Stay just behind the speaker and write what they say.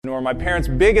entrepreneur, my parents'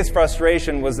 biggest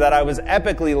frustration was that I was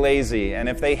epically lazy. And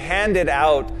if they handed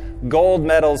out gold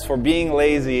medals for being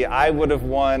lazy, I would have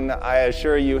won, I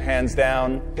assure you, hands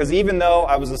down. Because even though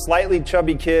I was a slightly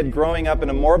chubby kid growing up in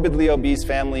a morbidly obese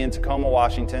family in Tacoma,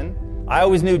 Washington, I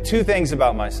always knew two things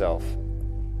about myself.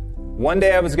 One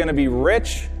day I was going to be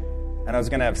rich, and I was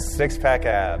going to have six-pack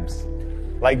abs.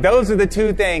 Like, those are the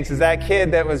two things, as that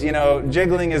kid that was,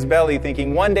 jiggling his belly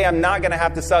thinking, one day I'm not going to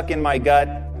have to suck in my gut.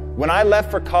 When I left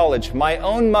for college, my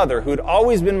own mother, who had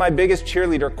always been my biggest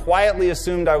cheerleader, quietly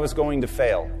assumed I was going to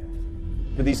fail.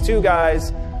 But these two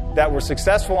guys that were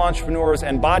successful entrepreneurs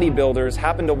and bodybuilders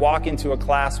happened to walk into a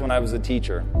class when I was a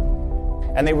teacher.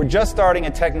 And they were just starting a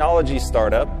technology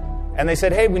startup, and they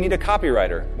said, hey, we need a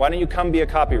copywriter. Why don't you come be a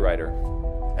copywriter?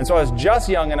 And so I was just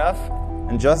young enough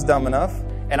and just dumb enough,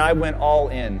 and I went all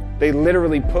in. They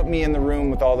literally put me in the room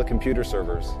with all the computer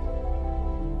servers.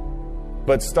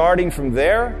 But starting from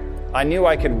there, I knew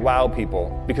I could wow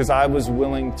people because I was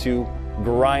willing to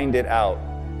grind it out.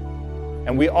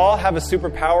 And we all have a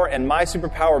superpower, and my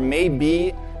superpower may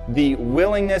be the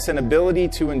willingness and ability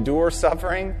to endure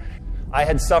suffering. I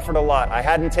had suffered a lot. I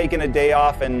hadn't taken a day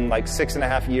off in like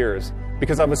 6.5 years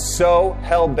because I was so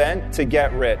hell-bent to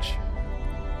get rich.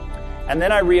 And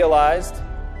then I realized,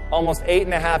 almost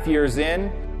 8.5 years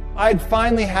in, I'd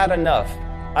finally had enough.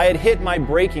 I had hit my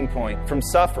breaking point from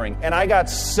suffering, and I got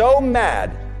so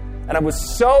mad, and I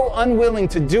was so unwilling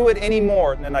to do it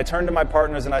anymore. And I turned to my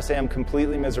partners and I say, I'm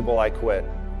completely miserable, I quit.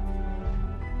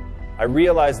 I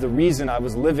realized the reason I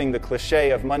was living the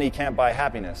cliche of money can't buy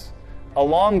happiness.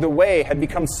 Along the way, had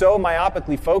become so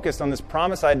myopically focused on this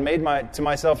promise I had made to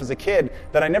myself as a kid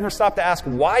that I never stopped to ask,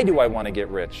 why do I want to get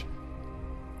rich?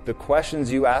 The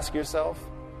questions you ask yourself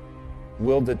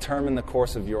will determine the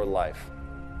course of your life.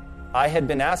 I had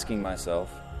been asking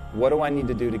myself, what do I need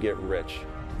to do to get rich?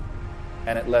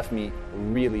 And it left me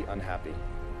really unhappy.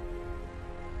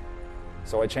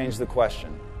 So I changed the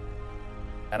question.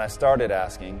 And I started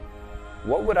asking,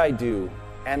 what would I do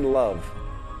and love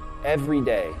every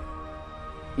day,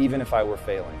 even if I were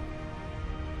failing?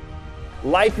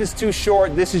 Life is too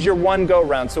short. This is your one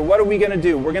go-round. So what are we going to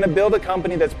do? We're going to build a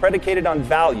company that's predicated on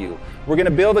value. We're going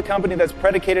to build a company that's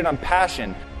predicated on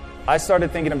passion. I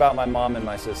started thinking about my mom and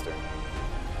my sister,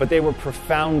 but they were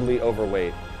profoundly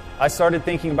overweight. I started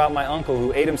thinking about my uncle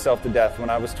who ate himself to death when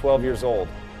I was 12 years old,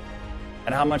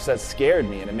 and how much that scared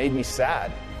me, and it made me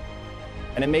sad.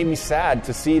 And it made me sad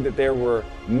to see that there were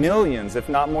millions, if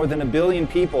not more than 1 billion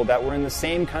people that were in the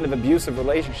same kind of abusive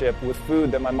relationship with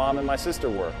food that my mom and my sister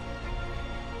were.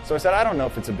 So I said, I don't know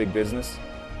if it's a big business,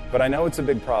 but I know it's a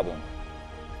big problem.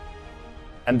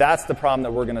 And that's the problem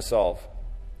that we're going to solve.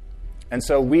 And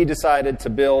so we decided to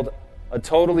build a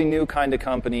totally new kind of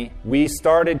company. We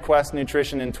started Quest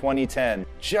Nutrition in 2010,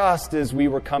 just as we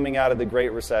were coming out of the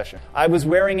Great Recession. I was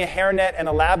wearing a hairnet and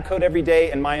a lab coat every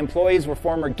day, and my employees were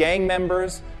former gang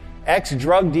members,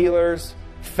 ex-drug dealers,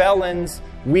 felons.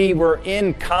 We were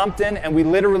in Compton, and we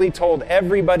literally told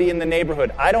everybody in the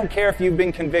neighborhood, I don't care if you've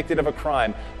been convicted of a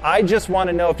crime. I just want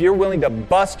to know if you're willing to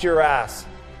bust your ass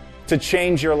to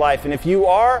change your life. And if you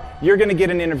are, you're going to get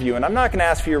an interview. And I'm not going to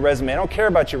ask for your resume. I don't care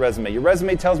about your resume. Your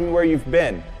resume tells me where you've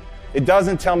been. It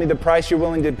doesn't tell me the price you're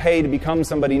willing to pay to become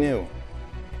somebody new.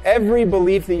 Every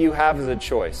belief that you have is a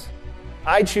choice.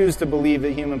 I choose to believe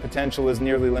that human potential is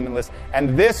nearly limitless.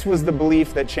 And this was the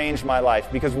belief that changed my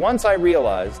life. Because once I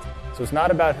realized, so it's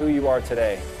not about who you are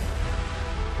today.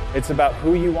 It's about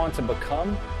who you want to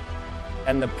become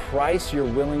and the price you're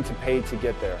willing to pay to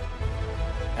get there.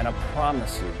 And I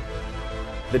promise you,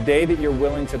 the day that you're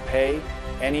willing to pay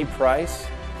any price,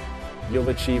 you'll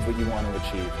achieve what you want to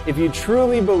achieve. If you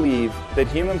truly believe that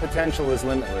human potential is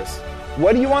limitless,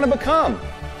 what do you want to become?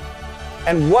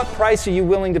 And what price are you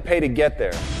willing to pay to get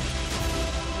there?